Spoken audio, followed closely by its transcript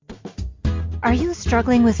Are you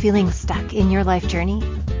struggling with feeling stuck in your life journey?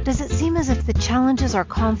 Does it seem as if the challenges or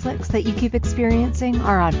conflicts that you keep experiencing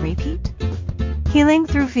are on repeat? Healing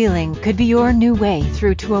through feeling could be your new way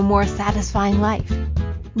through to a more satisfying life.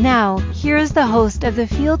 Now, here is the host of the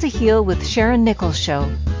Feel to Heal with Sharon Nichols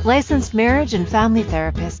show, licensed marriage and family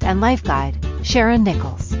therapist and life guide, Sharon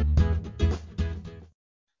Nichols.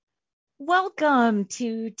 Welcome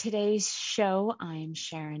to today's show. I'm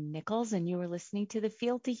Sharon Nichols, and you are listening to the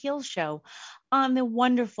Feel to Heal show on the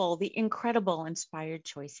wonderful, the incredible Inspired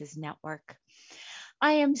Choices Network.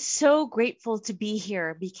 I am so grateful to be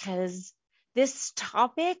here because this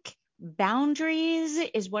topic, boundaries,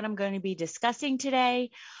 is what I'm going to be discussing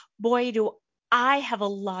today. Boy, do I have a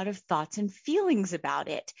lot of thoughts and feelings about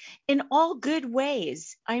it in all good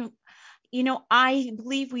ways. I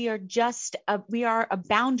believe we are a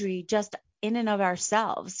boundary just in and of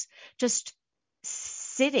ourselves, just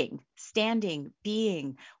sitting, standing,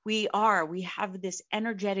 being. We have this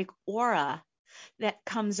energetic aura that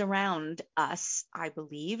comes around us, I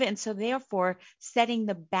believe. And so therefore setting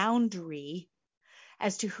the boundary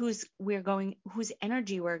as to whose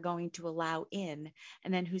energy we're going to allow in,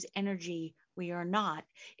 and then whose energy we are not,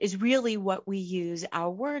 is really what we use our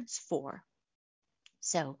words for.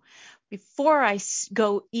 So before I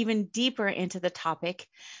go even deeper into the topic,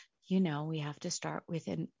 we have to start with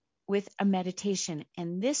a meditation.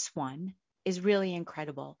 And this one is really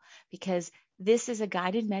incredible because this is a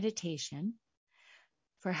guided meditation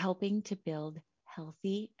for helping to build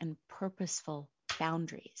healthy and purposeful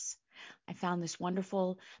boundaries. I found this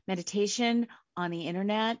wonderful meditation on the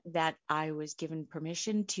internet that I was given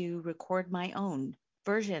permission to record my own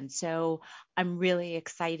version. So I'm really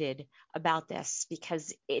excited about this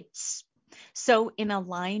because it's so in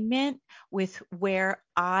alignment with where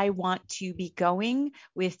I want to be going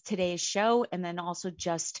with today's show. And then also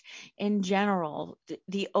just in general,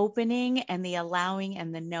 the opening and the allowing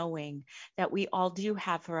and the knowing that we all do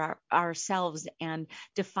have for ourselves, and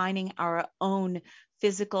defining our own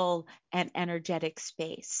physical and energetic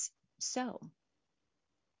space. So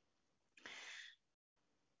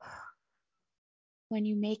when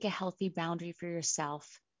you make a healthy boundary for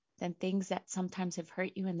yourself, then things that sometimes have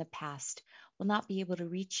hurt you in the past will not be able to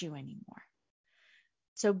reach you anymore.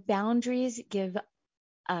 So boundaries give to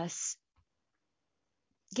us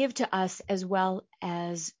as well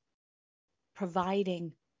as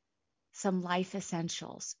providing some life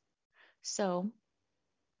essentials. So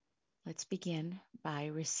let's begin by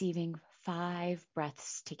receiving 5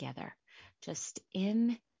 breaths together, just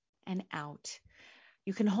in and out.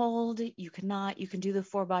 You can hold, you cannot, you can do the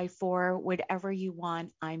 4x4, whatever you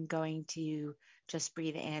want. I'm going to just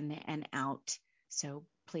breathe in and out. So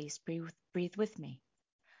please breathe with me.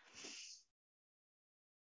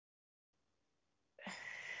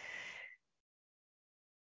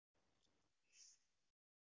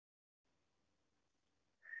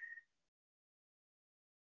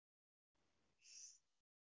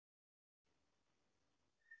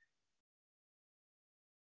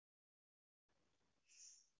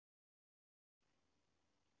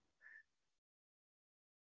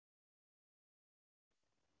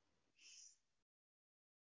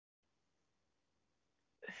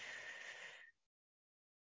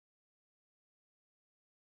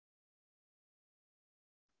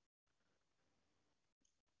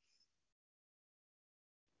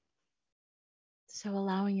 So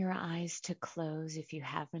allowing your eyes to close if you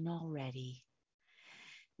haven't already.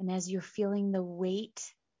 And as you're feeling the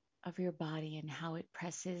weight of your body and how it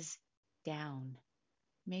presses down,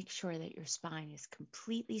 make sure that your spine is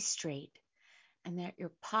completely straight and that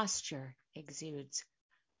your posture exudes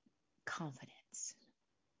confidence.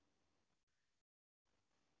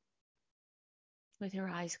 With your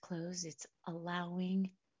eyes closed, it's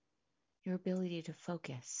allowing your ability to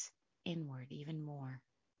focus inward even more.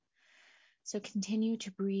 So continue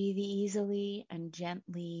to breathe easily and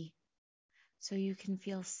gently so you can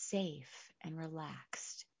feel safe and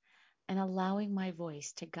relaxed, and allowing my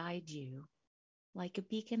voice to guide you like a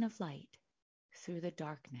beacon of light through the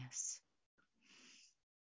darkness.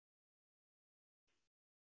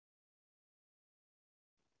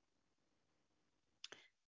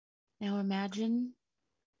 Now imagine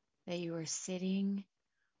that you are sitting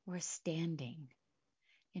or standing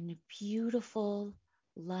in a beautiful,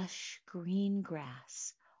 lush green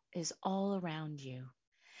grass is all around you.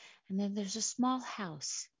 And then there's a small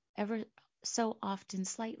house, ever so often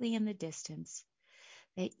slightly in the distance,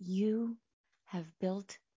 that you have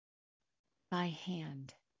built by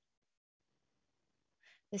hand.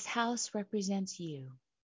 This house represents you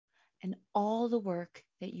and all the work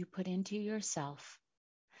that you put into yourself,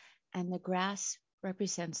 and the grass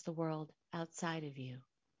represents the world outside of you.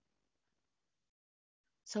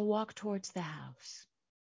 So walk towards the house,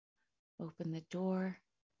 open the door,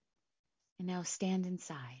 and now stand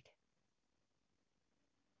inside,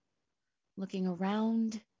 looking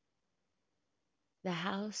around the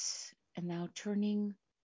house and now turning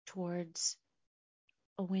towards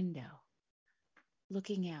a window,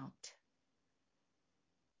 looking out.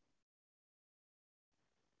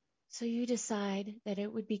 So you decide that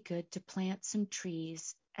it would be good to plant some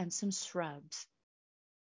trees and some shrubs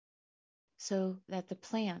so that the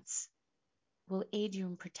plants will aid you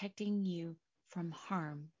in protecting you from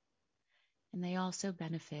harm, and they also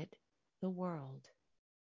benefit the world.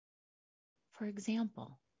 For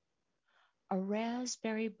example, a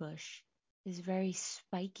raspberry bush is very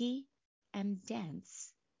spiky and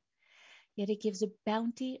dense, yet it gives a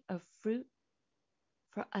bounty of fruit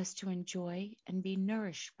for us to enjoy and be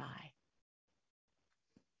nourished by.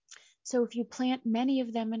 So if you plant many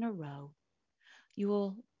of them in a row, you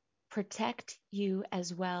will protect you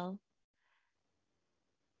as well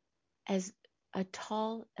as a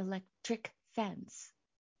tall electric fence.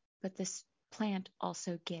 But this plant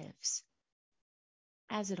also gives,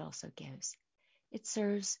 as it also gives, it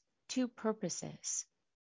serves two purposes.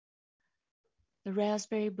 The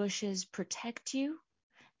raspberry bushes protect you,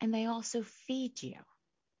 and they also feed you.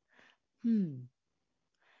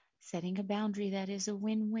 Setting a boundary that is a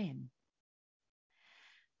win-win.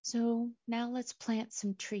 So now let's plant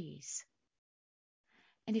some trees.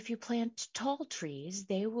 And if you plant tall trees,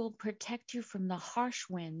 they will protect you from the harsh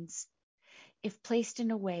winds if placed in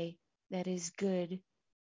a way that is good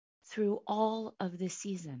through all of the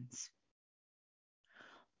seasons.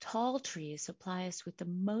 Tall trees supply us with the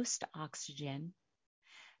most oxygen,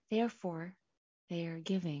 therefore, they are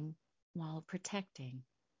giving while protecting.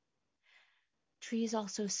 Trees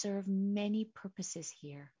also serve many purposes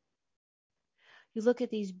here. You look at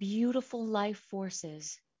these beautiful life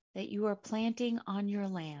forces that you are planting on your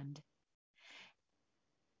land,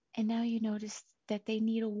 and now you notice that they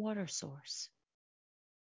need a water source.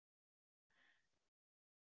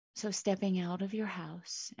 So stepping out of your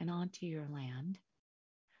house and onto your land,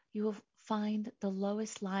 you will find the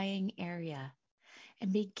lowest lying area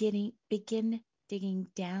and begin digging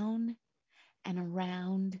down and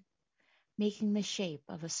around, making the shape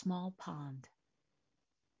of a small pond.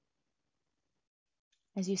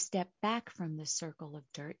 As you step back from the circle of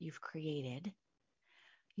dirt you've created,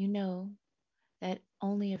 you know that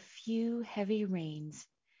only a few heavy rains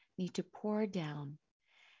need to pour down,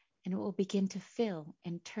 and it will begin to fill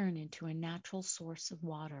and turn into a natural source of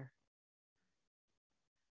water.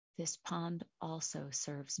 This pond also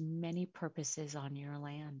serves many purposes on your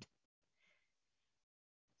land.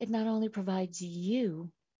 It not only provides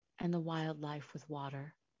you and the wildlife with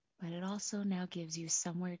water, but it also now gives you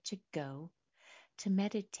somewhere to go to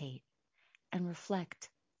meditate and reflect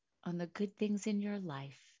on the good things in your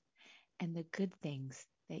life and the good things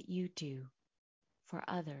that you do for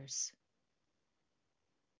others.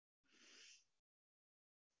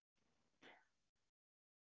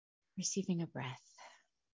 Receiving a breath.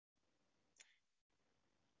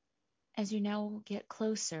 As you now get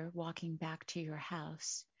closer, walking back to your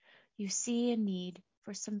house, you see a need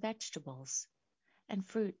for some vegetables and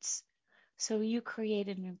fruits. So you create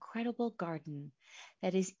an incredible garden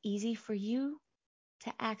that is easy for you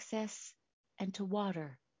to access and to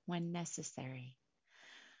water when necessary.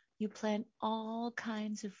 You plant all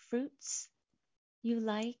kinds of fruits you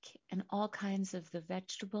like and all kinds of the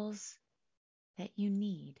vegetables that you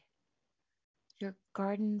need. Your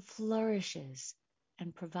garden flourishes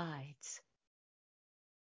and provides.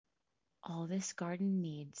 All this garden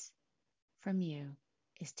needs from you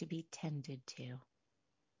is to be tended to.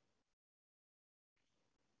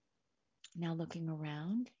 Now looking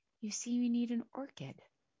around, you see you need an orchid.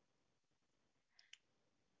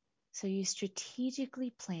 So you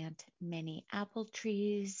strategically plant many apple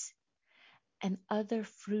trees and other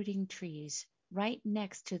fruiting trees right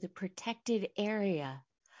next to the protected area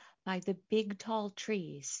by the big tall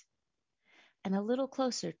trees and a little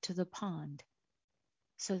closer to the pond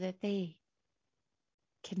so that they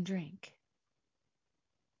can drink.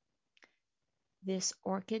 This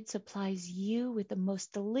orchid supplies you with the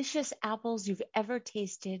most delicious apples you've ever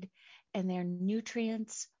tasted, and their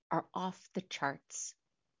nutrients are off the charts.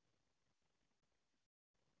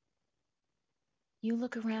 You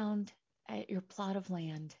look around at your plot of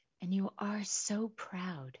land and you are so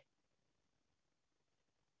proud.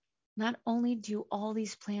 Not only do all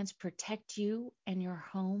these plants protect you and your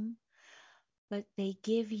home, but they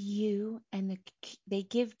give to you and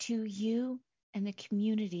the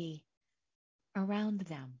community around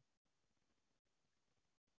them.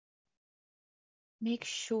 Make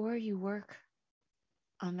sure you work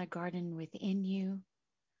on the garden within you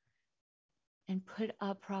and put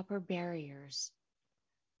up proper barriers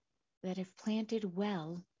that, if planted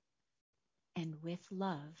well and with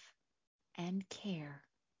love and care,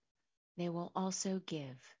 they will also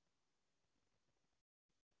give.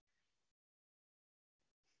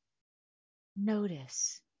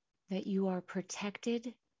 Notice that you are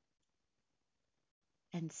protected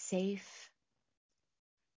and safe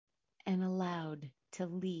and allowed to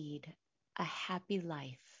lead a happy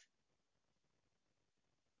life.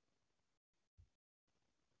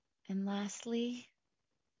 And lastly,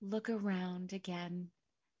 look around again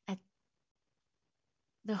at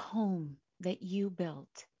the home that you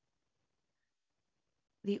built,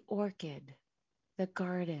 the orchid, the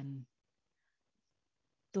garden,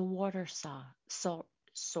 the water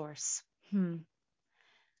source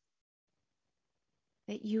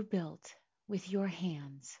that you built with your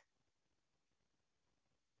hands,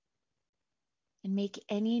 and make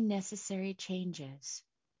any necessary changes.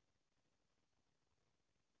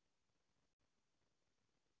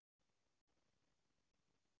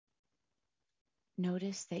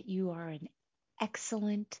 Notice that you are an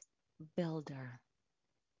excellent builder.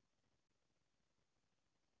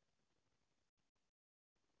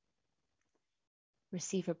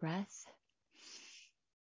 Receive a breath.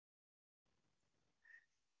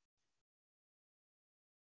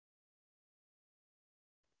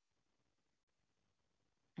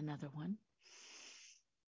 Another one.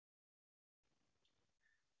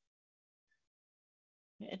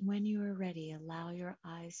 And when you are ready, allow your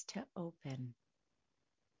eyes to open,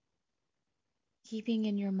 keeping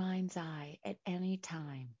in your mind's eye at any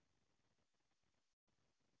time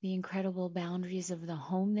the incredible boundaries of the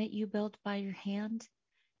home that you built by your hand,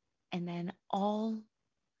 and then all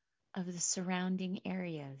of the surrounding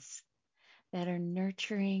areas that are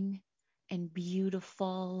nurturing and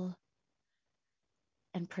beautiful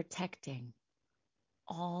and protecting,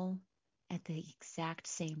 all at the exact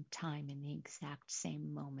same time, in the exact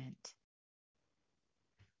same moment.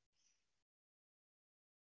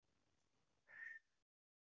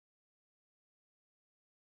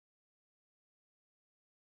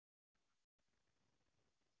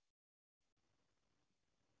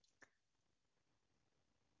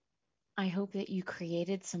 I hope that you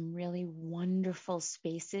created some really wonderful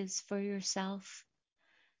spaces for yourself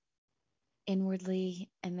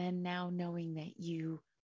inwardly, and then now knowing that you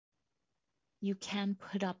can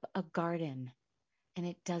put up a garden and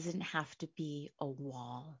it doesn't have to be a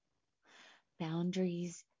wall.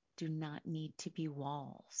 Boundaries do not need to be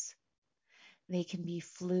walls. They can be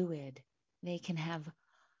fluid. They can have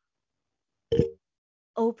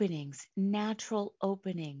openings, natural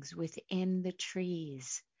openings within the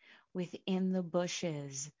trees, within the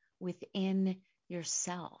bushes, within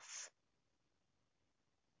yourself.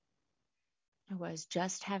 I was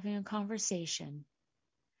just having a conversation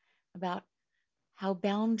about how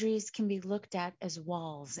boundaries can be looked at as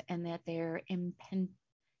walls and that they're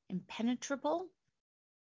impenetrable.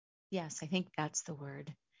 Yes, I think that's the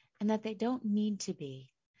word. And that they don't need to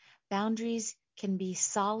be. Boundaries can be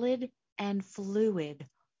solid and fluid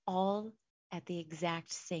all at the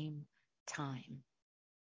exact same time.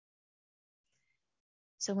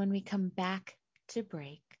 So when we come back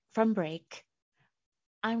from break,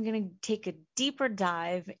 I'm going to take a deeper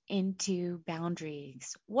dive into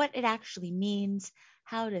boundaries, what it actually means,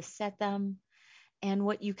 how to set them, and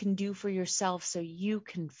what you can do for yourself so you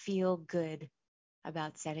can feel good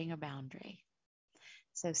about setting a boundary.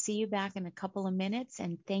 So see you back in a couple of minutes,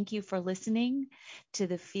 and thank you for listening to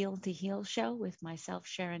the Feel to Heal show with myself,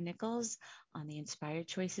 Sharon Nichols, on the Inspired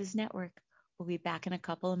Choices Network. We'll be back in a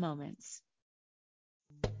couple of moments.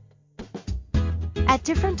 At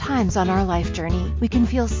different times on our life journey, we can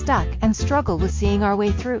feel stuck and struggle with seeing our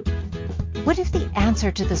way through. What if the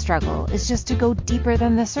answer to the struggle is just to go deeper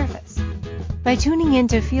than the surface? By tuning in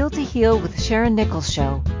to Feel to Heal with Sharon Nichols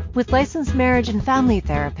show, with licensed marriage and family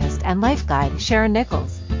therapist and life guide Sharon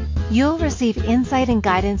Nichols, you'll receive insight and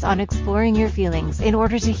guidance on exploring your feelings in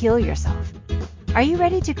order to heal yourself. Are you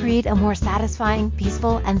ready to create a more satisfying,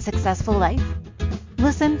 peaceful, and successful life?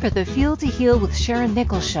 Listen for the Feel to Heal with Sharon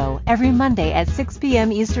Nichols show every Monday at 6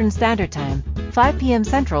 p.m. Eastern Standard Time, 5 p.m.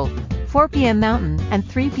 Central, 4 p.m. Mountain, and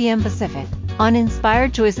 3 p.m. Pacific on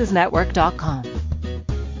InspiredChoicesNetwork.com.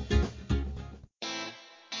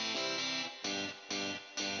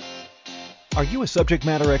 Are you a subject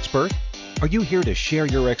matter expert? Are you here to share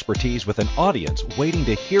your expertise with an audience waiting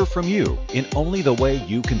to hear from you in only the way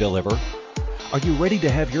you can deliver? Are you ready to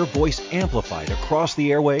have your voice amplified across the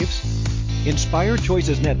airwaves? Inspired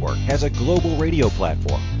Choices Network has a global radio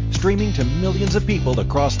platform streaming to millions of people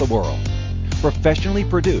across the world. Professionally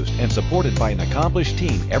produced and supported by an accomplished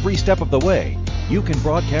team every step of the way, You can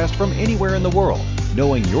broadcast from anywhere in the world,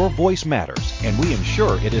 knowing your voice matters, and we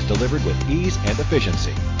ensure it is delivered with ease and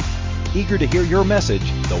efficiency. Eager to hear your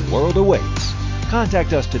message, the world awaits.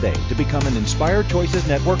 Contact us today to become an Inspired Choices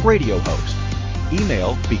Network radio host.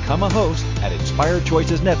 Email become a host at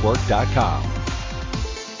inspiredchoicesnetwork.com.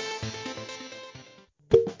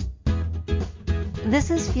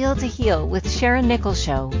 This is Feel to Heal with Sharon Nichols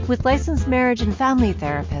Show with licensed marriage and family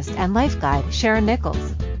therapist and life guide Sharon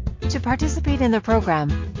Nichols. To participate in the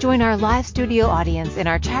program, join our live studio audience in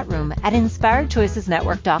our chat room at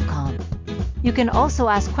inspiredchoicesnetwork.com. You can also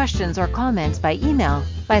ask questions or comments by email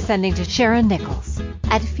by sending to Sharon Nichols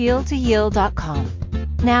at feeltoheal.com.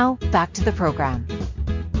 Now, back to the program.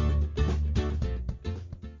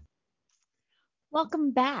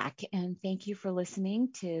 Welcome back, and thank you for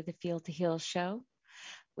listening to the Feel to Heal show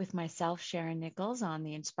with myself, Sharon Nichols, on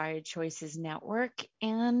the Inspired Choices Network.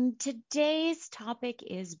 And today's topic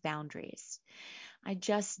is boundaries. I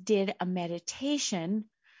just did a meditation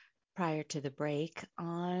prior to the break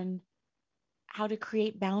on how to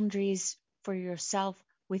create boundaries for yourself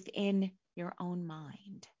within your own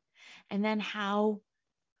mind. And then how,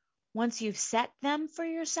 once you've set them for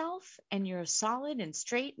yourself and you're solid and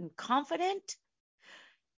straight and confident,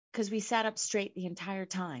 because we sat up straight the entire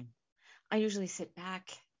time. I usually sit back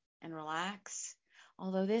and relax,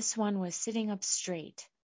 although this one was sitting up straight,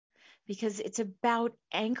 because it's about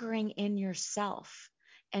anchoring in yourself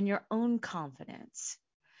and your own confidence.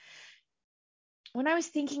 When I was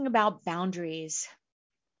thinking about boundaries,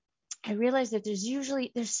 I realized that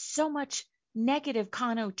there's so much negative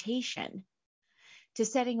connotation to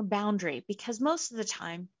setting a boundary, because most of the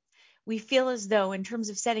time we feel as though in terms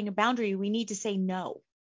of setting a boundary, we need to say no.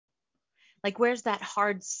 Like, where's that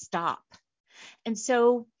hard stop? And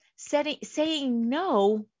so saying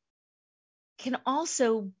no can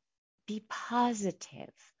also be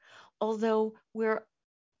positive, although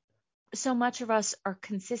so much of us are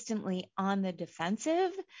consistently on the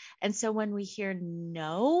defensive. And so when we hear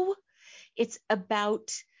no, it's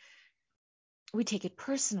about, we take it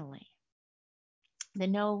personally. The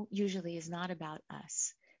no usually is not about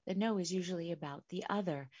us. The no is usually about the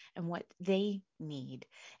other and what they need.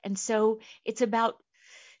 And so it's about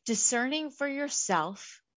discerning for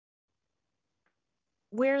yourself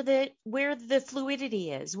where the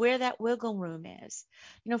fluidity is, where that wiggle room is.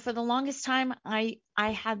 For the longest time, I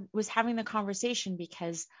was having the conversation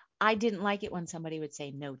because I didn't like it when somebody would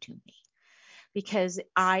say no to me. Because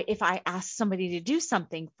if I asked somebody to do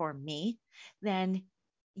something for me, then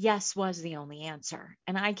yes was the only answer.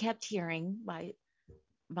 And I kept hearing by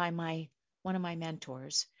one of my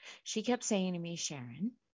mentors, she kept saying to me,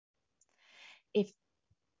 Sharon,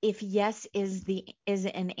 if yes is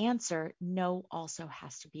an answer, no also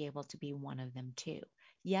has to be able to be one of them too.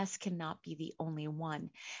 Yes cannot be the only one.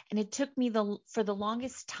 And it took me for the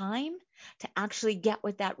longest time to actually get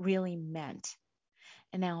what that really meant.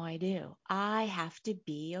 And now I do. I have to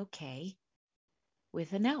be okay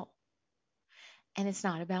with a no. And it's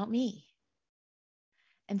not about me.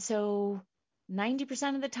 And so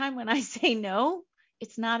 90% of the time when I say no,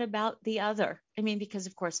 it's not about the other. I mean, because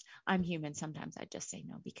of course I'm human. Sometimes I just say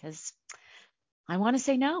no because I want to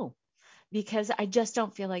say no, because I just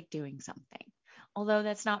don't feel like doing something. Although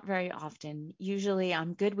that's not very often. Usually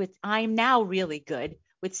I'm now really good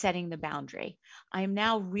with setting the boundary. I'm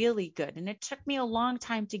now really good. And it took me a long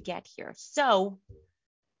time to get here. So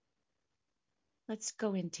let's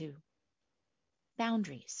go into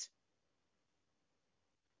boundaries.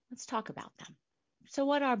 Let's talk about them. So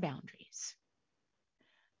what are boundaries?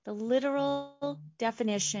 The literal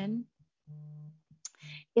definition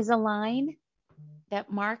is a line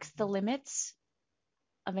that marks the limits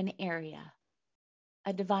of an area,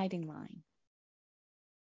 a dividing line.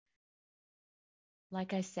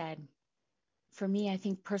 Like I said, for me, I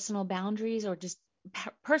think personal boundaries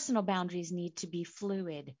need to be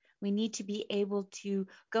fluid. We need to be able to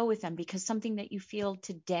go with them, because something that you feel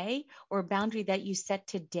today or a boundary that you set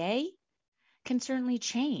today can certainly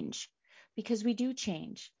change, because we do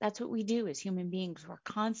change. That's what we do as human beings. We're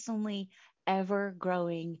constantly ever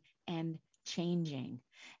growing and changing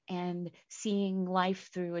and seeing life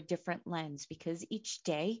through a different lens, because each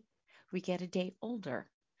day we get a day older.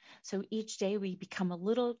 So each day we become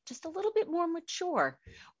just a little bit more mature.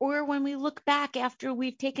 Or when we look back after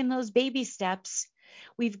we've taken those baby steps,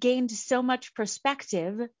 we've gained so much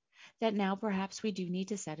perspective that now perhaps we do need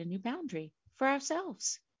to set a new boundary for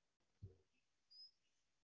ourselves.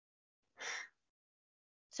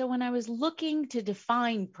 So when I was looking to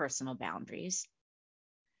define personal boundaries,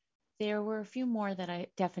 there were a few more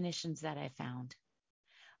definitions that I found.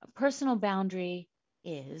 A personal boundary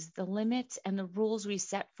is the limits and the rules we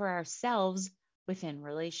set for ourselves within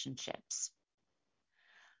relationships.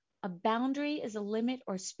 A boundary is a limit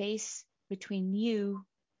or space between you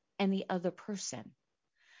and the other person.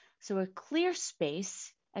 So a clear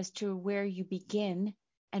space as to where you begin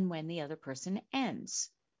and when the other person ends.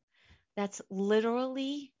 That's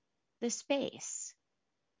literally the space.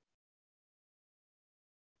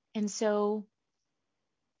 And so,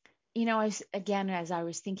 as I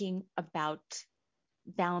was thinking about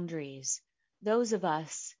boundaries, those of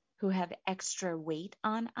us who have extra weight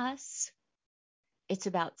on us, it's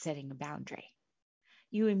about setting a boundary.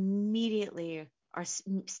 You immediately are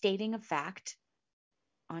stating a fact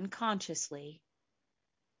unconsciously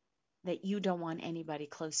that you don't want anybody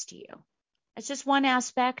close to you. It's just one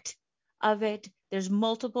aspect of it. There's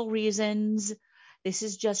multiple reasons. This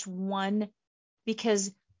is just one,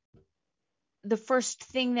 because the first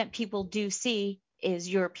thing that people do see is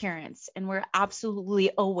your appearance, and we're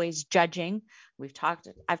absolutely always judging.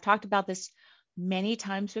 I've talked about this many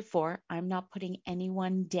times before. I'm not putting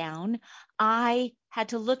anyone down. I had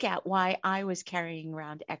to look at why I was carrying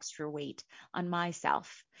around extra weight on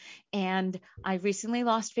myself. And I recently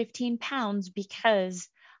lost 15 pounds because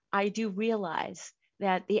I do realize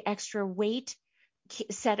that the extra weight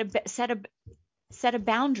set a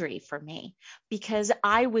boundary for me, because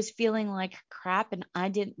I was feeling like crap and I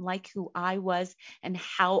didn't like who I was and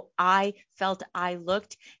how I felt I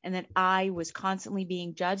looked, and that I was constantly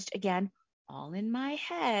being judged, again, all in my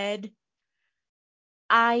head.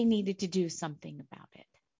 I needed to do something about it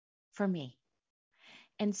for me.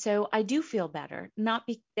 And so I do feel better.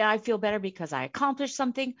 I feel better because I accomplished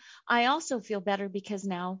something. I also feel better because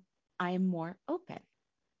now I am more open.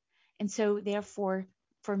 And so therefore,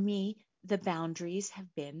 for me, the boundaries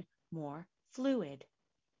have been more fluid.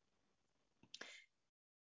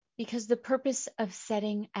 Because the purpose of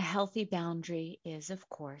setting a healthy boundary is, of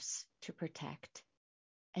course, to protect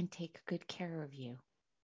and take good care of you.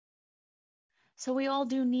 So we all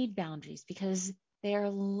do need boundaries, because there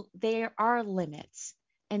are limits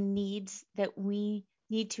and needs that we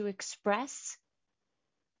need to express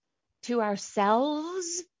to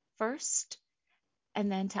ourselves first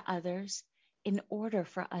and then to others, in order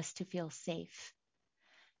for us to feel safe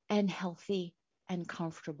and healthy and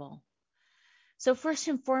comfortable. So first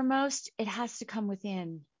and foremost, it has to come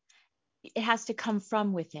within. It has to come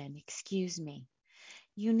from within, excuse me.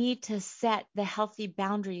 You need to set the healthy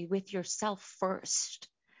boundary with yourself first.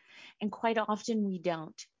 And quite often we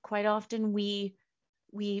don't. Quite often we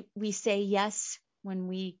say yes when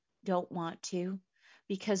we don't want to,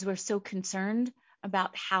 because we're so concerned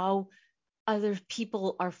about how other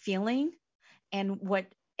people are feeling and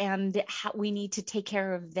how we need to take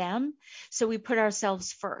care of them. So we put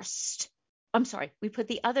ourselves first. We put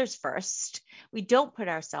the others first. We don't put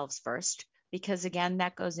ourselves first, because again,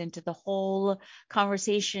 that goes into the whole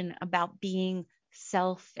conversation about being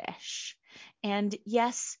selfish. And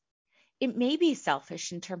yes, it may be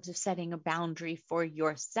selfish in terms of setting a boundary for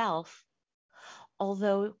yourself, I'm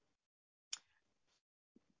going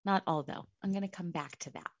to come back to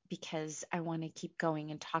that, because I want to keep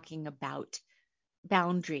going and talking about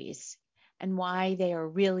boundaries and why they are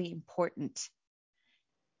really important.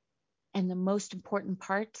 And the most important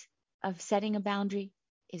part of setting a boundary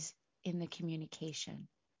is in the communication.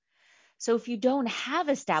 So if you don't have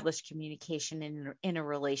established communication in a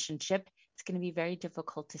relationship, it's going to be very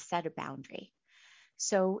difficult to set a boundary.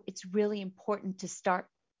 So it's really important to start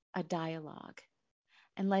a dialogue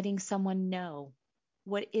and letting someone know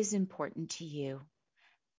what is important to you.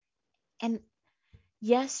 And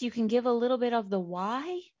yes, you can give a little bit of the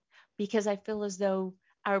why, because I feel as though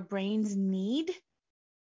our brains need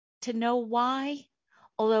to know why,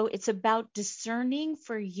 although it's about discerning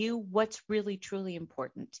for you what's really truly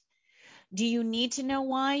important. Do you need to know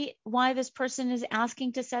why this person is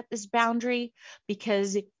asking to set this boundary?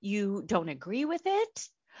 Because you don't agree with it,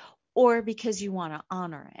 or because you want to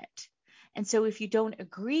honor it? And so if you don't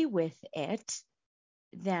agree with it,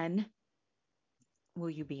 then will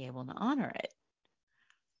you be able to honor it?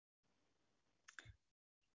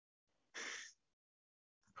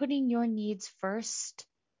 Putting your needs first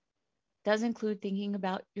does include thinking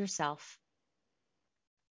about yourself,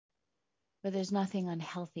 but there's nothing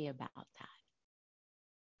unhealthy about that.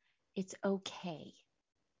 It's okay.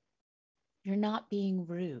 You're not being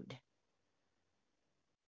rude.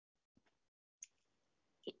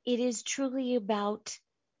 It is truly about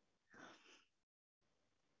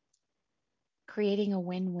creating a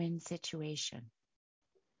win-win situation.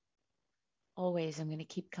 Always, I'm going to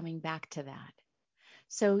keep coming back to that.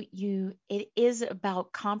 So it is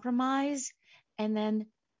about compromise. And then,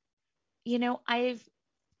 I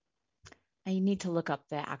need to look up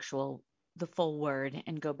the the full word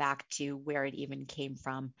and go back to where it even came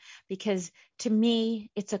from, because to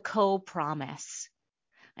me, it's a co-promise.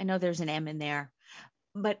 I know there's an M in there,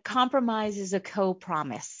 but compromise is a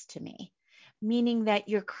co-promise to me, meaning that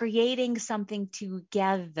you're creating something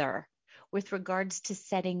together with regards to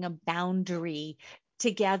setting a boundary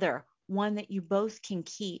together, one that you both can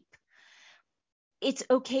keep. It's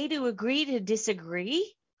okay to agree to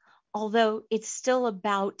disagree, although it's still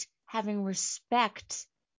about having respect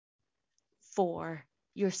for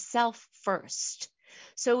yourself first.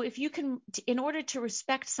 So if you can, in order to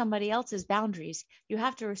respect somebody else's boundaries, you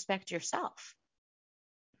have to respect yourself.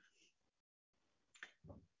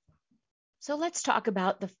 So let's talk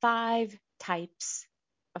about the 5 types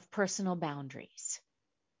of personal boundaries.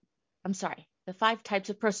 I'm sorry, the 5 types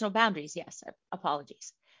of personal boundaries. Yes,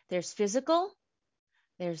 apologies. There's physical,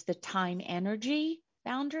 there's the time energy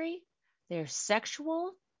boundary, there's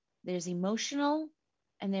sexual, there's emotional,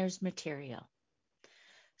 and there's material.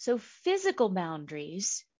 So physical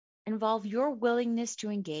boundaries involve your willingness to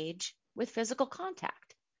engage with physical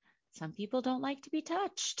contact. Some people don't like to be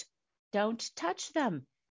touched. Don't touch them.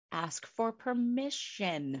 Ask for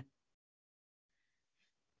permission.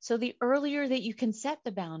 So the earlier that you can set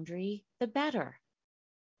the boundary, the better.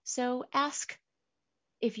 So ask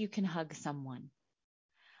if you can hug someone.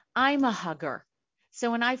 I'm a hugger.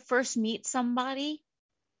 So when I first meet somebody,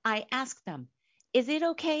 I ask them, is it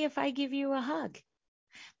okay if I give you a hug?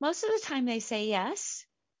 Most of the time they say yes.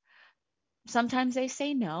 Sometimes they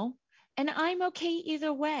say no. And I'm okay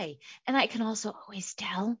either way. And I can also always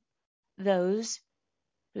tell those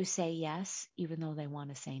who say yes, even though they want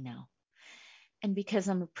to say no. And because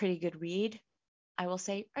I'm a pretty good read, I will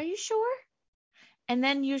say, are you sure? And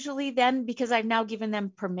then usually because I've now given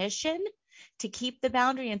them permission to keep the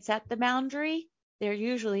boundary and set the boundary, they're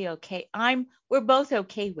usually okay. We're both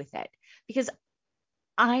okay with it, because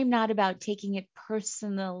I'm not about taking it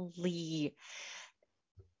personally.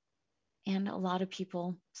 And a lot of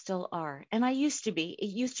people still are. And I used to be. It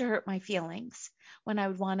used to hurt my feelings when I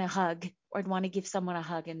would want a hug, or I'd want to give someone a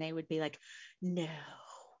hug and they would be like, no.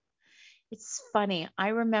 It's funny. I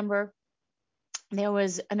remember there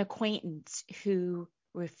was an acquaintance who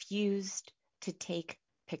refused to take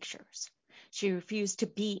pictures. She refused to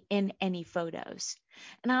be in any photos.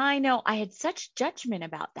 And I know I had such judgment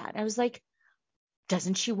about that. I was like,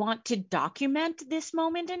 doesn't she want to document this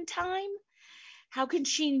moment in time? How can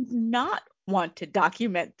she not want to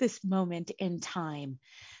document this moment in time?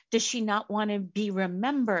 Does she not want to be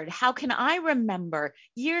remembered? How can I remember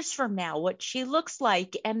years from now what she looks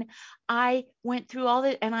like? And I went through all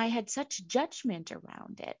that, and I had such judgment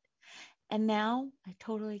around it. And now I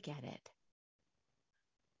totally get it.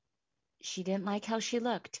 She didn't like how she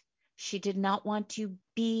looked. She did not want to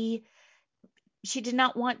be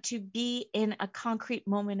in a concrete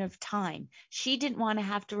moment of time. She didn't want to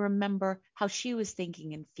have to remember how she was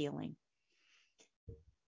thinking and feeling.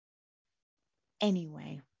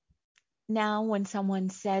 Anyway, now when someone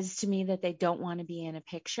says to me that they don't want to be in a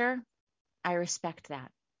picture, I respect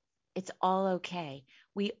that. It's all okay.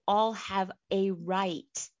 We all have a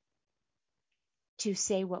right to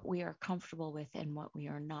say what we are comfortable with and what we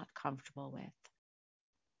are not comfortable with.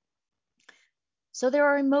 So there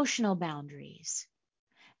are emotional boundaries,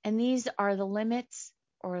 and these are the limits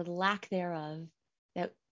or lack thereof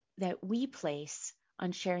that we place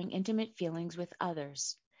on sharing intimate feelings with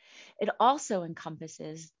others. It also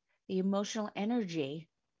encompasses the emotional energy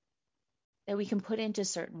that we can put into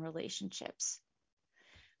certain relationships,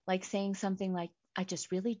 like saying something like, I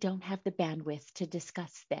just really don't have the bandwidth to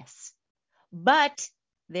discuss this. But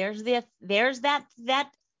there's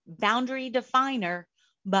that boundary definer,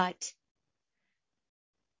 but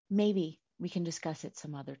maybe we can discuss it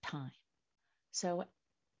some other time. So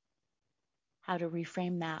how to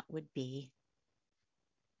reframe that would be,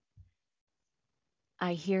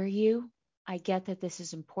 I hear you. I get that this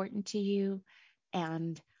is important to you,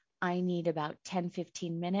 and I need about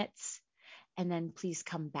 10-15 minutes, and then please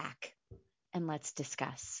come back and let's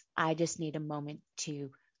discuss. I just need a moment to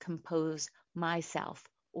compose myself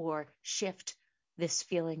or shift this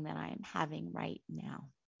feeling that I am having right now.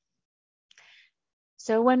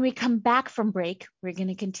 So when we come back from break, we're going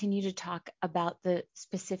to continue to talk about the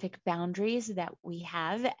specific boundaries that we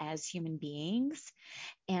have as human beings.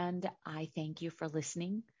 And I thank you for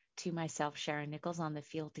listening to myself, Sharon Nichols, on the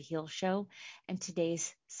Feel to Heal show. And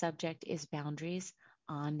today's subject is boundaries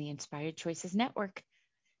on the Inspired Choices Network.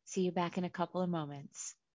 See you back in a couple of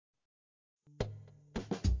moments.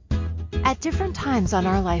 At different times on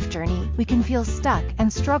our life journey, we can feel stuck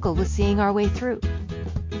and struggle with seeing our way through.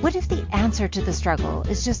 What if the answer to the struggle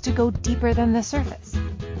is just to go deeper than the surface?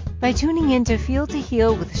 By tuning in to Feel to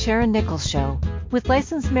Heal with Sharon Nichols Show, with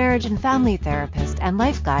licensed marriage and family therapist and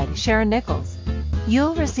life guide Sharon Nichols,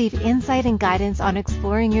 you'll receive insight and guidance on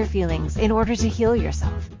exploring your feelings in order to heal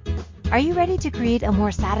yourself. Are you ready to create a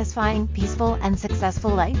more satisfying, peaceful, and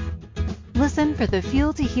successful life? Listen for the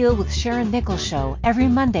Feel to Heal with Sharon Nichols Show every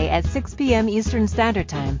Monday at 6 p.m. Eastern Standard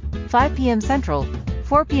Time, 5 p.m. Central,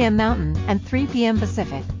 4 p.m. Mountain, and 3 p.m.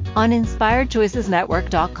 Pacific on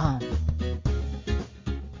InspiredChoicesNetwork.com.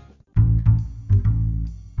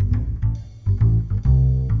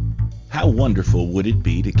 How wonderful would it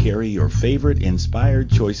be to carry your favorite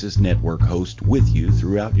Inspired Choices Network host with you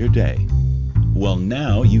throughout your day? Well,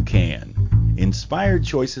 now you can. Inspired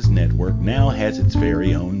Choices Network now has its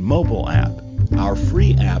very own mobile app. Our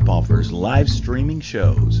free app offers live streaming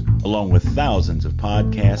shows, along with thousands of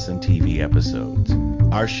podcasts and TV episodes.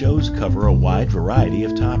 Our shows cover a wide variety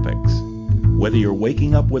of topics. Whether you're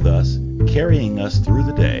waking up with us, carrying us through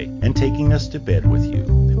the day, and taking us to bed with you,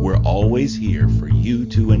 we're always here for you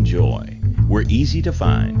to enjoy. We're easy to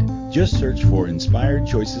find. Just search for Inspired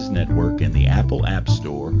Choices Network in the Apple App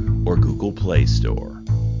Store or Google Play Store.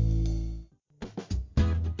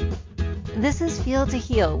 This is Feel to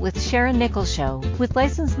Heal with Sharon Nichols Show, with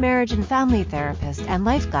licensed marriage and family therapist and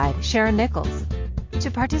life guide Sharon Nichols.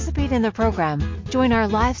 To participate in the program, join our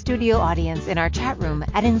live studio audience in our chat room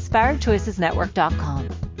at InspiredChoicesNetwork.com.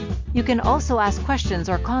 You can also ask questions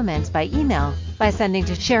or comments by email by sending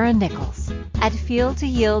to Sharon Nichols at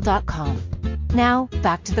feeltoheal.com. Now,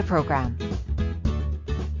 back to the program.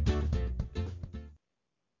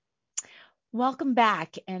 Welcome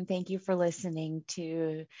back, and thank you for listening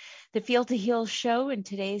to the Feel to Heal show. And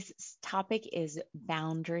today's topic is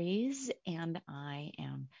boundaries, and I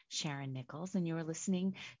am Sharon Nichols, and you are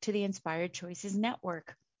listening to the Inspired Choices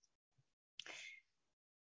Network.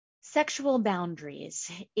 Sexual boundaries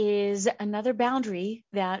is another boundary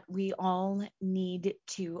that we all need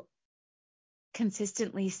to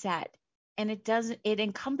consistently set, and it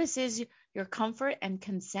encompasses your comfort and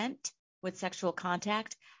consent with sexual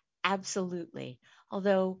contact. Absolutely.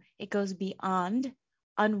 Although it goes beyond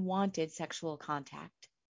unwanted sexual contact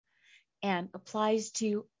and applies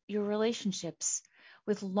to your relationships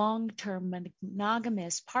with long-term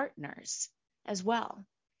monogamous partners as well.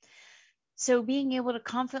 So being able to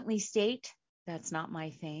confidently state, that's not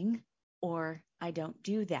my thing, or I don't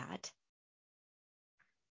do that,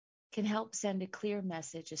 can help send a clear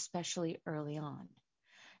message, especially early on.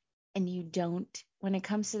 And when it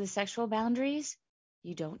comes to the sexual boundaries,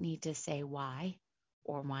 you don't need to say why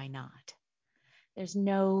or why not. There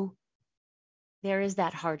is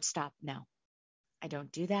that hard stop. No, I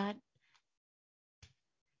don't do that.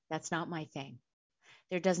 That's not my thing.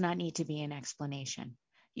 There does not need to be an explanation.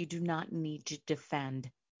 You do not need to defend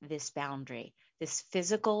this boundary, this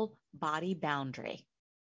physical body boundary.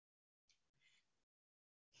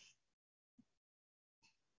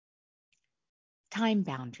 Time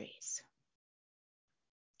boundaries.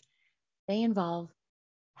 They involve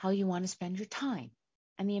how you want to spend your time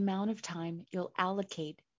and the amount of time you'll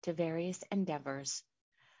allocate to various endeavors,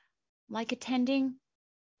 like attending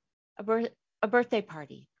a birthday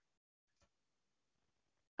party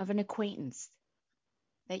of an acquaintance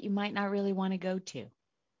that you might not really want to go to.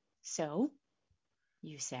 So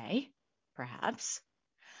you say, perhaps,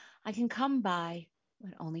 I can come by,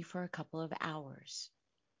 but only for a couple of hours.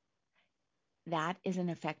 That is an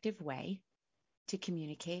effective way to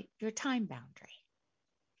communicate your time boundary.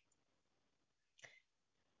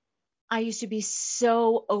 I used to be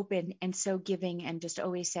so open and so giving and just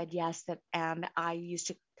always said yes, and I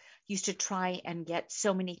used to try and get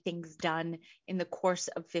so many things done in the course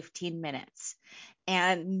of 15 minutes.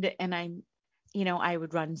 And I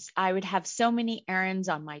would have so many errands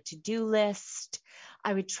on my to-do list.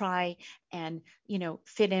 I would try and,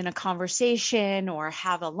 fit in a conversation or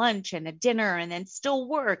have a lunch and a dinner and then still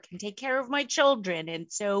work and take care of my children.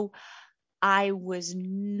 And so I was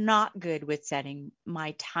not good with setting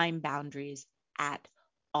my time boundaries at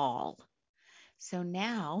all. So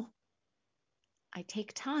now I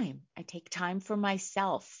take time. I take time for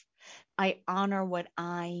myself. I honor what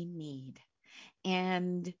I need.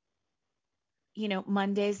 And,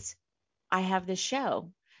 Mondays, I have the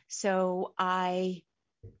show. So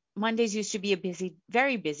Mondays used to be a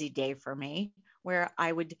very busy day for me, where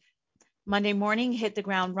I would Monday morning hit the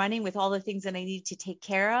ground running with all the things that I need to take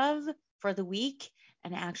care of for the week.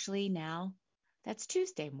 And actually now that's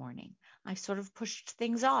Tuesday morning. I've sort of pushed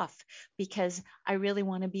things off because I really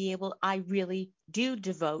do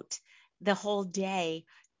devote the whole day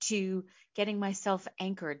to getting myself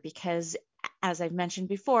anchored, because as I've mentioned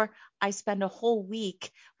before, I spend a whole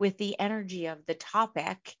week with the energy of the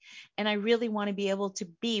topic, and I really want to be able to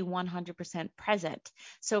be 100% present.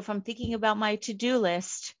 So if I'm thinking about my to-do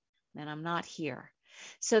list, then I'm not here.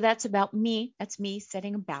 So that's about me. That's me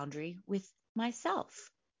setting a boundary with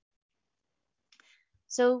myself.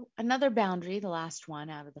 So another boundary, the last one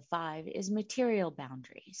out of the 5, is material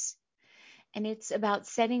boundaries. And it's about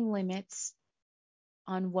setting limits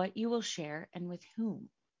on what you will share and with whom.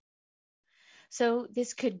 So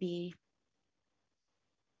this could be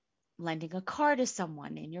lending a car to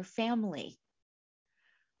someone in your family,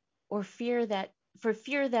 or fear that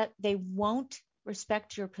they won't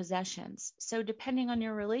respect your possessions. So depending on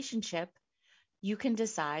your relationship, you can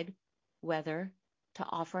decide whether to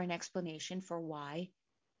offer an explanation for why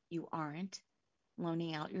you aren't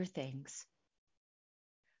loaning out your things.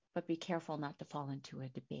 But be careful not to fall into a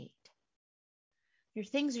debate. Your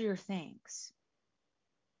things are your things.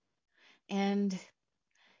 And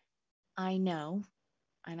I know,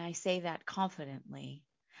 and I say that confidently,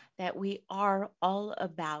 that we are all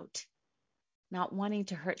about not wanting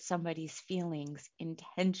to hurt somebody's feelings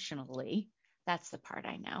intentionally. That's the part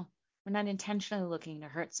I know. We're not intentionally looking to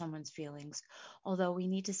hurt someone's feelings, although we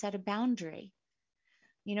need to set a boundary.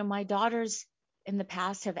 You know, my daughters in the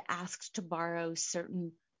past have asked to borrow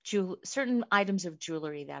certain items of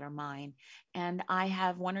jewelry that are mine, and I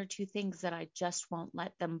have 1 or 2 things that I just won't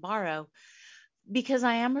let them borrow because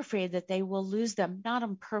I am afraid that they will lose them, not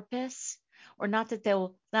on purpose, or not that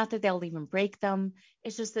they'll even break them.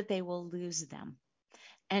 It's just that they will lose them.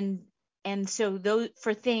 And so those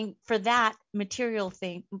for that material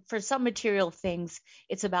thing, for some material things,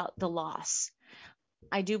 it's about the loss.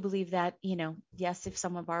 I do believe that, yes, if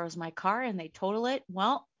someone borrows my car and they total it,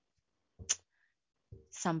 well,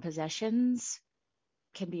 some possessions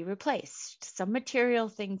can be replaced. Some material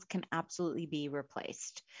things can absolutely be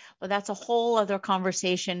replaced. But that's a whole other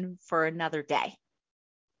conversation for another day.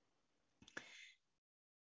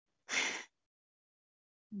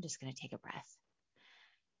 I'm just going to take a breath.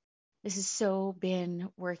 This has so been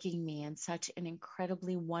working me in such an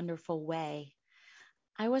incredibly wonderful way.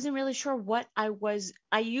 I wasn't really sure what I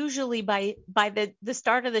usually by the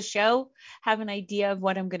start of the show have an idea of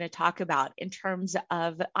what I'm going to talk about in terms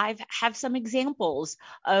of have some examples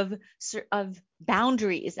of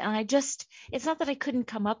boundaries, and it's not that I couldn't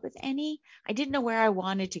come up with any. I didn't know where I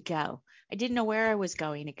wanted to go. I didn't know where I was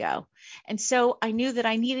going to go. And so I knew that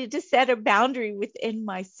I needed to set a boundary within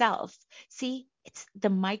myself. See, it's the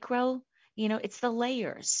micro, it's the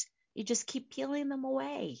layers. You just keep peeling them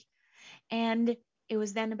away. And it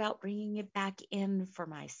was then about bringing it back in for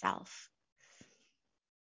myself.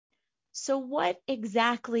 So what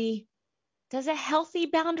exactly does a healthy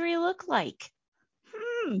boundary look like?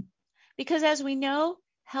 Because as we know,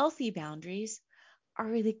 healthy boundaries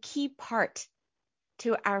are the key part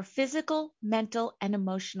to our physical, mental, and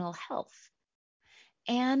emotional health.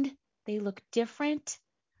 And they look different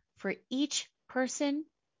for each person,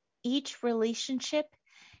 each relationship,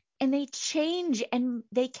 and they change, and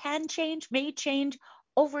they can change, may change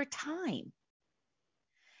over time.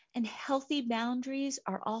 And healthy boundaries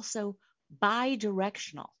are also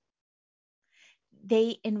bi-directional.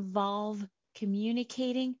 They involve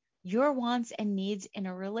communicating your wants and needs in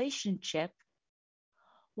a relationship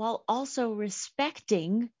while also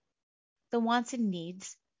respecting the wants and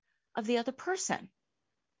needs of the other person,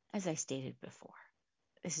 as I stated before.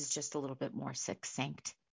 This is just a little bit more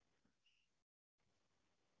succinct.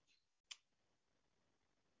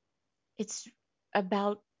 It's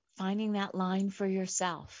about finding that line for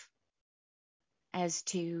yourself as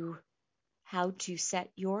to how to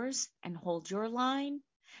set yours and hold your line,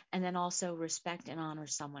 and then also respect and honor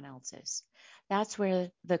someone else's. That's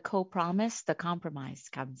where the co-promise, the compromise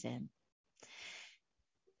comes in.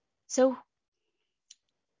 So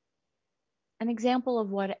an example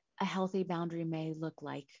of what a healthy boundary may look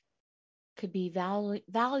like could be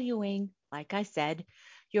valuing, like I said,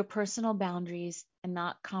 your personal boundaries and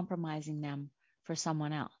not compromising them for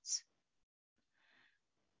someone else.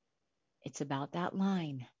 It's about that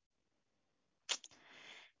line.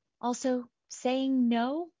 Also, saying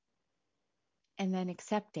no and then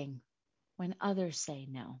accepting when others say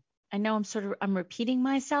no. I know I'm repeating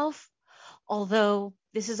myself, although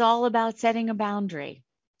this is all about setting a boundary.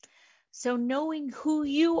 So knowing who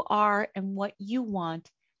you are and what you want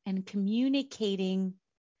and communicating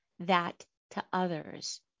that to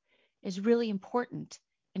others is really important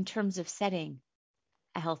in terms of setting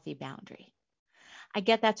a healthy boundary. I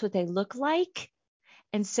get that's what they look like.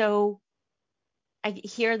 And so I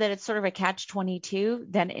hear that it's sort of a catch-22,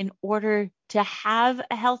 then in order to have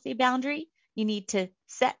a healthy boundary, You need to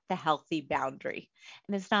set the healthy boundary.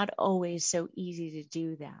 And it's not always so easy to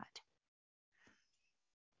do that.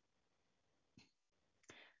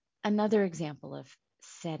 Another example of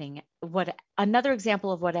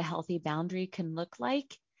what a healthy boundary can look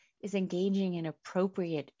like is engaging in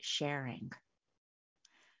appropriate sharing.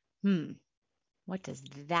 What does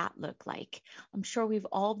that look like? I'm sure we've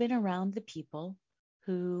all been around the people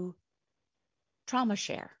who trauma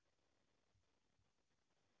share.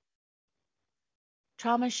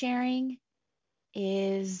 Trauma sharing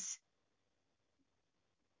is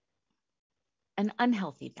an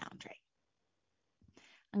unhealthy boundary.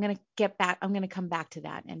 I'm going to come back to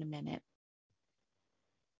that in a minute.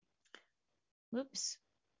 Whoops.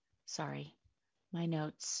 Sorry. My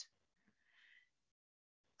notes.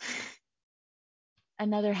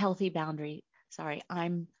 Another healthy boundary. Sorry,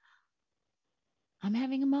 I'm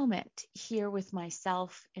having a moment here with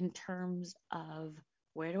myself in terms of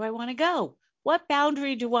where do I want to go? What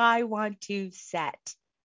boundary do I want to set?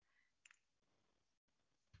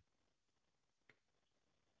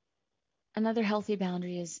 Another healthy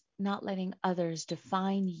boundary is not letting others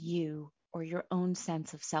define you or your own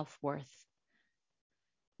sense of self-worth.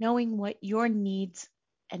 Knowing what your needs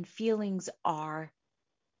and feelings are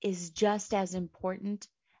is just as important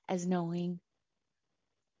as knowing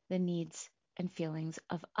the needs and feelings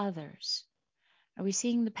of others. Are we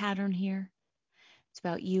seeing the pattern here? It's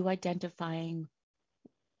about you identifying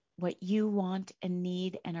what you want and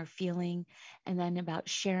need and are feeling, and then about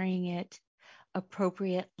sharing it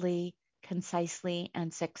appropriately, concisely,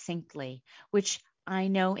 and succinctly, which I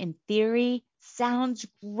know in theory sounds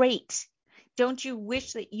great. Don't you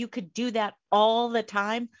wish that you could do that all the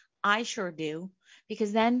time? I sure do,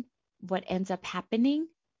 because then what ends up happening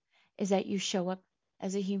is that you show up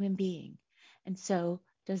as a human being, and so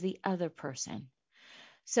does the other person.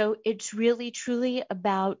 So it's really, truly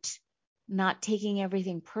about not taking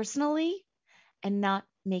everything personally and not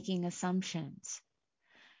making assumptions.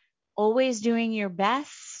 Always doing your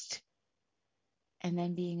best and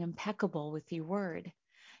then being impeccable with your word.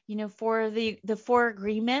 For the 4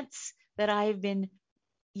 agreements that I've been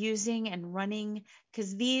using and running,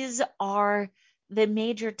 because these are the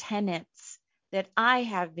major tenets that I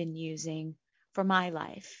have been using for my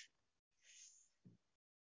life.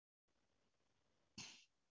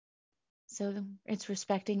 So it's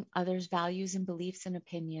respecting others' values and beliefs and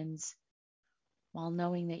opinions while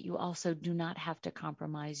knowing that you also do not have to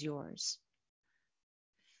compromise yours.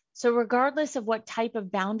 So regardless of what type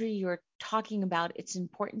of boundary you're talking about, it's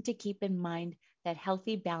important to keep in mind that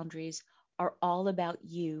healthy boundaries are all about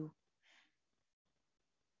you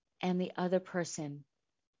and the other person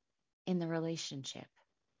in the relationship.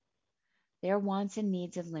 Their wants and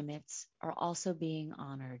needs and limits are also being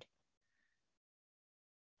honored.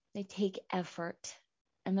 They take effort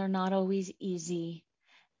and they're not always easy.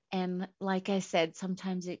 And like I said,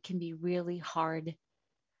 sometimes it can be really hard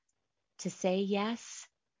to say yes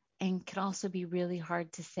and can also be really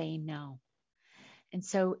hard to say no. And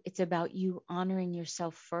so it's about you honoring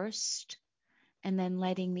yourself first and then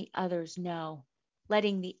letting the other know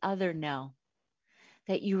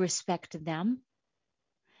that you respect them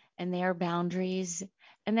and their boundaries,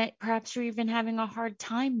 and that perhaps you're even having a hard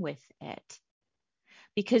time with it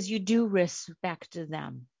because you do respect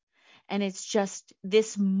them. And it's just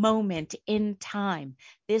this moment in time,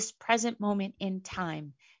 this present moment in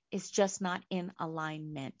time is just not in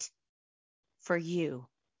alignment for you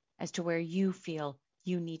as to where you feel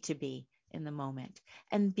you need to be in the moment.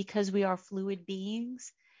 And because we are fluid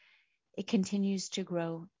beings, it continues to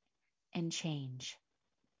grow and change.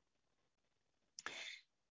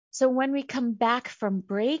 So when we come back from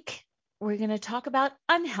break, we're going to talk about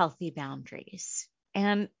unhealthy boundaries.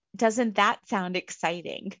 And doesn't that sound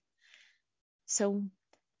exciting? So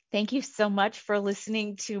thank you so much for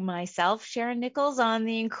listening to myself, Sharon Nichols, on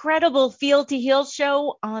the incredible Feel to Heal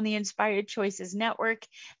show on the Inspired Choices Network.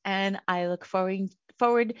 And I look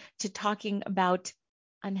forward to talking about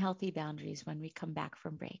unhealthy boundaries when we come back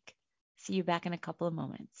from break. See you back in a couple of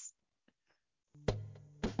moments.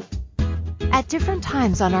 At different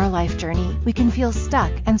times on our life journey, we can feel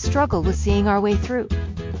stuck and struggle with seeing our way through.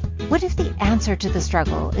 What if the answer to the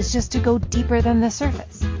struggle is just to go deeper than the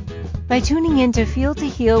surface? By tuning in to Feel to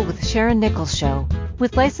Heal with Sharon Nichols show,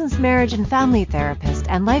 with licensed marriage and family therapist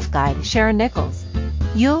and life guide Sharon Nichols,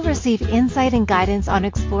 you'll receive insight and guidance on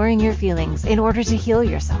exploring your feelings in order to heal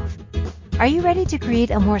yourself. Are you ready to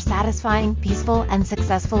create a more satisfying, peaceful, and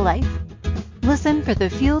successful life? Listen for the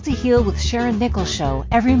Feel to Heal with Sharon Nichols show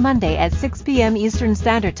every Monday at 6 p.m. Eastern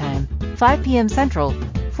Standard Time, 5 p.m. Central,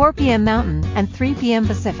 4 p.m. Mountain, and 3 p.m.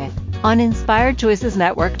 Pacific on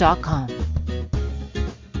InspiredChoicesNetwork.com.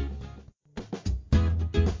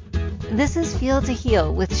 This is Feel to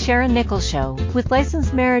Heal with Sharon Nichols Show with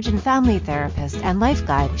licensed marriage and family therapist and life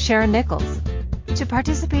guide Sharon Nichols. To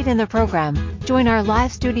participate in the program, join our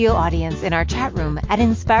live studio audience in our chat room at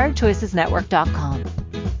inspiredchoicesnetwork.com.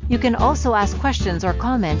 You can also ask questions or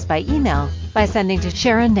comments by email by sending to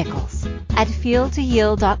Sharon Nichols at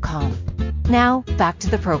feeltoheal.com. Now, back to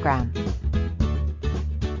the program.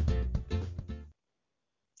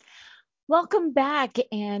 Welcome back,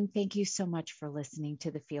 and thank you so much for listening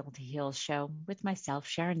to the Feel to Heal show with myself,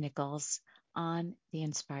 Sharon Nichols, on the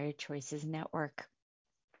Inspired Choices Network.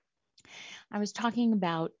 I was talking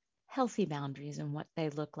about healthy boundaries and what they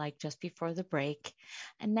look like just before the break.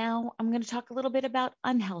 And now I'm going to talk a little bit about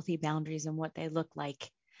unhealthy boundaries and what they look like.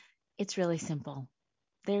 It's really simple.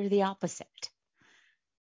 They're the opposite.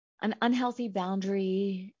 An unhealthy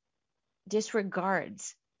boundary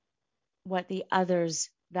disregards what the other's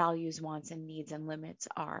values, wants, and needs and limits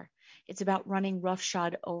are. It's about running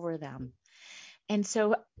roughshod over them. And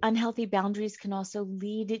so unhealthy boundaries can also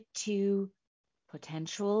lead to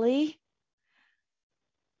potentially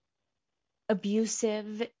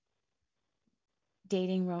abusive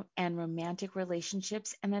dating and romantic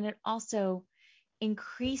relationships. And then it also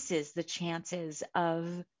increases the chances of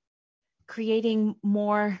creating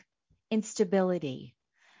more instability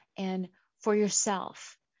and for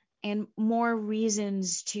yourself and more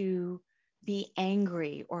reasons to be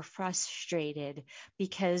angry or frustrated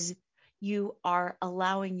because you are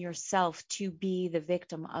allowing yourself to be the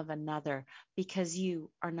victim of another because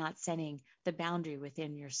you are not setting the boundary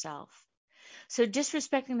within yourself. So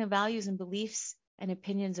disrespecting the values and beliefs and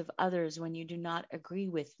opinions of others when you do not agree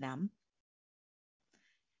with them,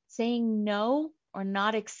 saying no or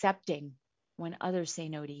not accepting when others say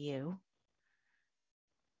no to you,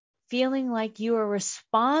 feeling like you are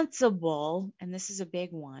responsible, and this is a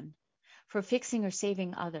big one, for fixing or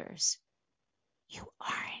saving others. You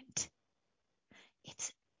aren't.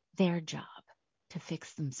 It's their job to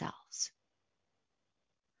fix themselves.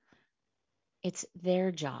 It's their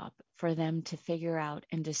job for them to figure out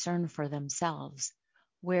and discern for themselves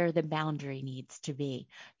where the boundary needs to be.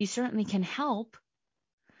 You certainly can help.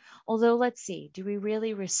 Although, let's see, do we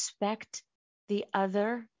really respect the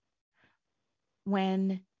other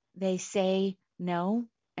when they say no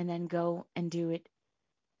and then go and do it?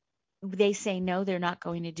 They say no, they're not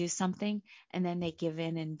going to do something, and then they give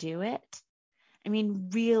in and do it. I mean,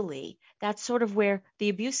 really, that's sort of where the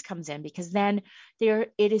abuse comes in, because then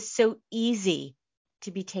it is so easy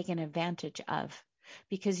to be taken advantage of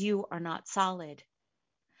because you are not solid.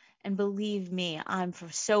 And believe me, I'm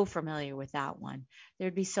so familiar with that one.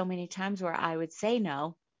 There'd be so many times where I would say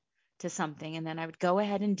no to something and then I would go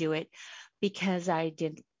ahead and do it because I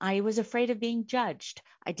was afraid of being judged.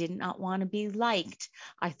 I did not want to be liked.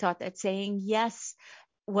 I thought that saying yes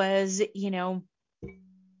was, oh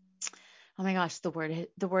my gosh, the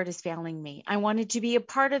word is failing me. I wanted to be a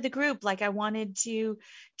part of the group. Like I wanted to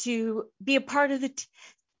be a part of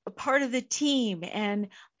the team. And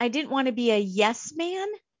I didn't want to be a yes man,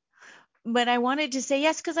 but I wanted to say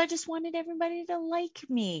yes because I just wanted everybody to like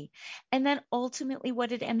me. And then ultimately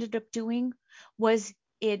what it ended up doing was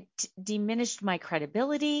it diminished my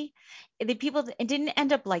credibility. The people didn't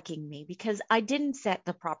end up liking me because I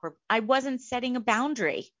wasn't setting a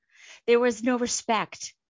boundary. There was no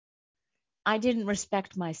respect. I didn't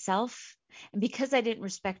respect myself. And because I didn't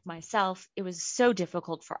respect myself, it was so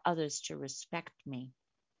difficult for others to respect me.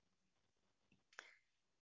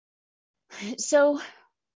 So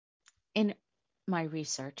in my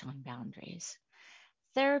research on boundaries,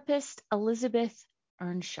 therapist Elizabeth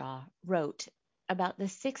Earnshaw wrote about the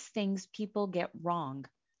 6 things people get wrong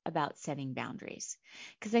about setting boundaries.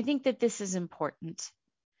 Because I think that this is important.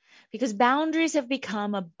 Because boundaries have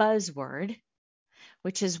become a buzzword,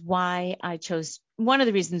 which is one of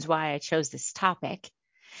the reasons why I chose this topic,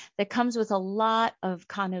 that comes with a lot of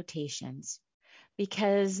connotations,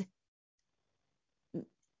 because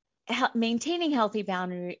maintaining healthy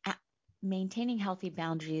boundaries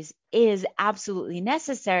is absolutely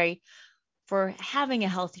necessary for having a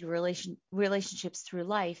healthy relationships through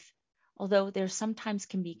life, although there sometimes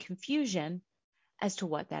can be confusion as to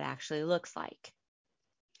what that actually looks like.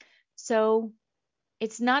 So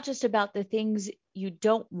it's not just about the things you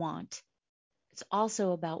don't want. It's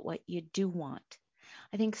also about what you do want.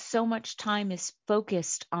 I think so much time is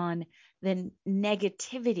focused on the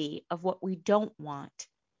negativity of what we don't want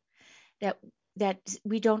that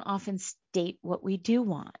we don't often state what we do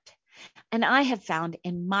want. And I have found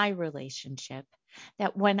in my relationship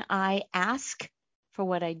that when I ask for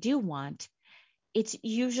what I do want, it's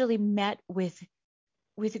usually met with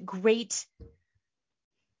great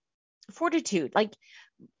fortitude. Like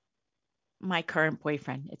my current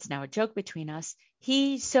boyfriend, it's now a joke between us.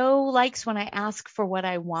 He so likes when I ask for what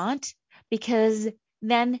I want because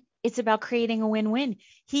then it's about creating a win-win.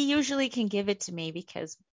 He usually can give it to me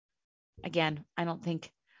because, again, I don't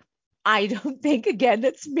think again,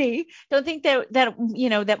 that's me. Don't think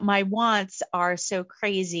that my wants are so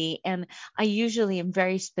crazy. And I usually am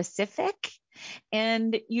very specific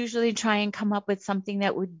and usually try and come up with something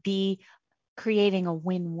that would be creating a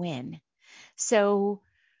win-win. So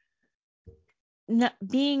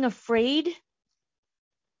being afraid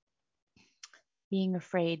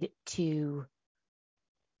to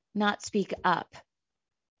not speak up.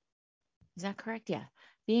 Is that correct? Yeah.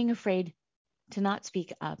 Being afraid to not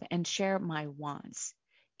speak up and share my wants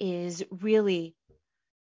is really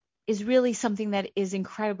something that is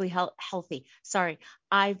incredibly healthy. Sorry,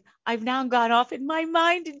 I've now gone off in my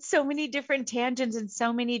mind in so many different tangents in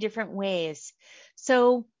so many different ways.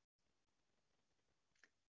 So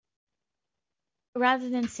rather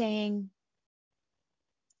than saying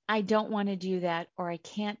I don't want to do that or I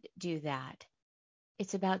can't do that,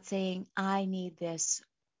 it's about saying I need this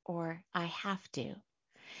or I have to.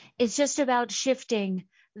 It's just about shifting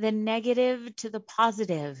the negative to the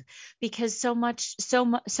positive because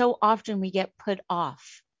so often we get put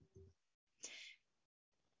off.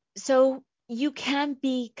 So you can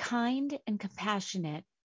be kind and compassionate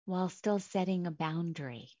while still setting a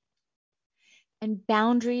boundary. And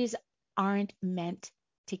boundaries aren't meant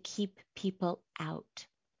to keep people out.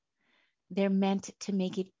 They're meant to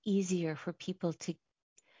make it easier for people to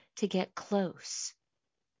get close.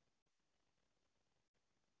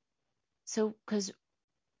 So, because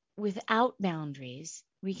without boundaries,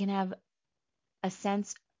 we can have a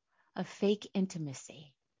sense of fake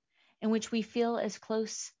intimacy in which we feel as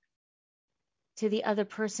close to the other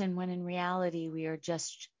person when in reality we are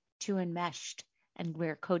just too enmeshed and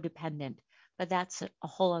we're codependent. But that's a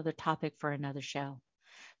whole other topic for another show.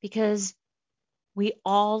 Because we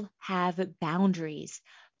all have boundaries.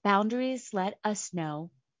 Boundaries let us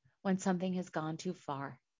know when something has gone too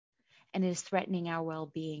far and is threatening our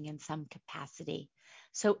well-being in some capacity.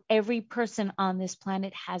 So every person on this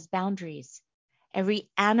planet has boundaries. Every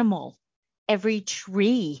animal, every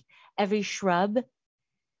tree, every shrub,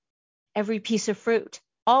 every piece of fruit,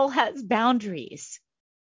 all has boundaries.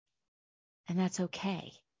 And that's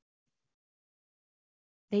okay.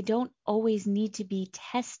 They don't always need to be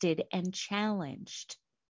tested and challenged.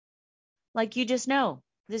 Like you just know,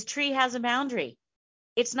 this tree has a boundary.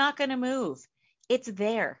 It's not going to move. It's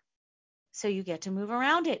there. So you get to move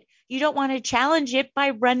around it. You don't want to challenge it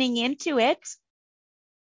by running into it.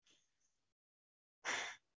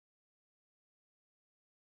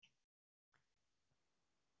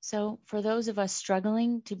 So for those of us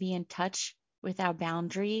struggling to be in touch with our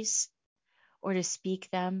boundaries or to speak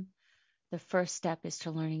them, the first step is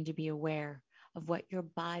to learning to be aware of what your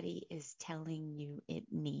body is telling you it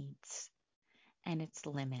needs and its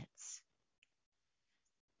limits.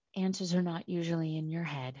 Answers are not usually in your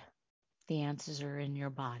head. The answers are in your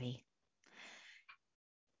body.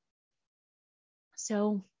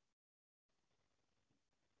 So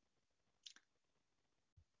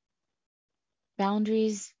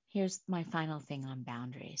boundaries, here's my final thing on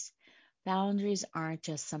boundaries. Boundaries aren't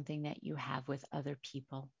just something that you have with other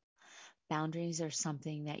people. Boundaries are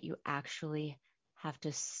something that you actually have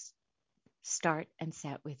to start and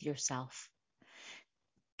set with yourself.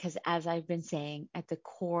 Because as I've been saying, at the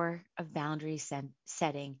core of boundary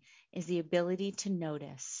setting is the ability to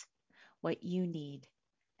notice what you need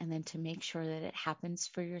and then to make sure that it happens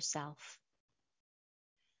for yourself.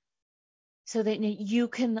 So that you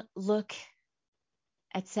can look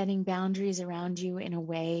at setting boundaries around you in a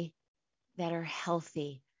way that are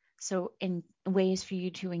healthy. So in ways for you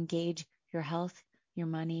to engage your health, your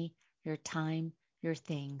money, your time, your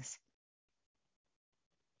things,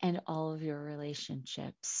 and all of your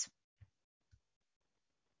relationships.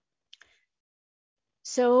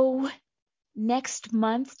 So next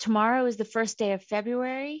month, tomorrow is the first day of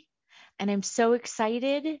February, and I'm so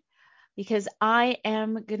excited because I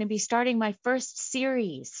am going to be starting my first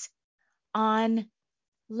series on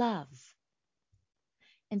love.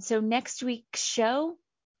 And so next week's show,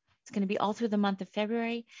 it's going to be all through the month of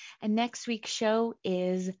February, and next week's show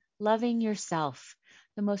is Loving Yourself,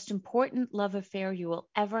 the most important love affair you will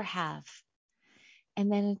ever have.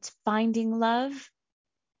 And then it's finding love,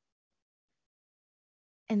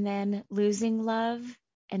 and then losing love,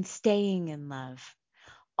 and staying in love.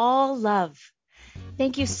 All love.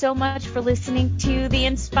 Thank you so much for listening to the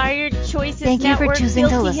Inspired Choices Thank you for Network choosing to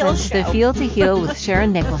Feel listen Heal to the show. Feel to Heal with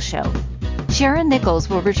Sharon Nichols show. Sharon Nichols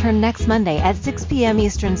will return next Monday at 6 p.m.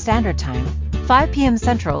 Eastern Standard Time, 5 p.m.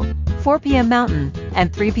 Central, 4 p.m. Mountain,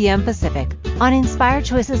 and 3 p.m. Pacific on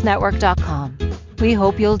InspiredChoicesNetwork.com. We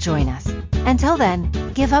hope you'll join us. Until then,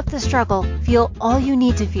 give up the struggle, feel all you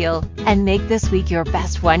need to feel, and make this week your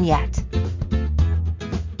best one yet.